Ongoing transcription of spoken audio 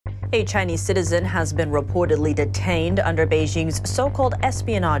A Chinese citizen has been reportedly detained under Beijing's so-called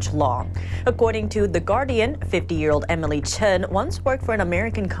espionage law. According to The Guardian, 50-year-old Emily Chen once worked for an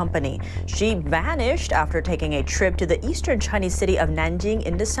American company. She vanished after taking a trip to the eastern Chinese city of Nanjing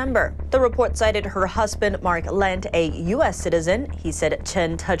in December. The report cited her husband, Mark Lent, a U.S. citizen. He said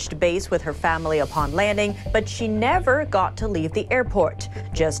Chen touched base with her family upon landing, but she never got to leave the airport.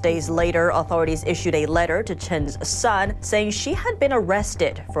 Just days later, authorities issued a letter to Chen's son saying she had been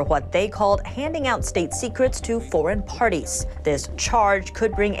arrested for what they called handing out state secrets to foreign parties. This charge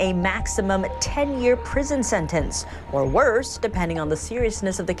could bring a maximum 10-year prison sentence, or worse, depending on the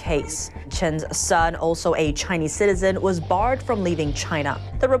seriousness of the case. Chen's son, also a Chinese citizen, was barred from leaving China.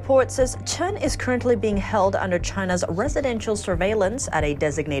 The report says Chen is currently being held under China's residential surveillance at a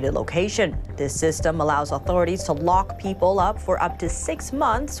designated location. This system allows authorities to lock people up for up to 6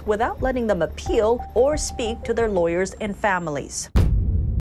 months without letting them appeal or speak to their lawyers and families.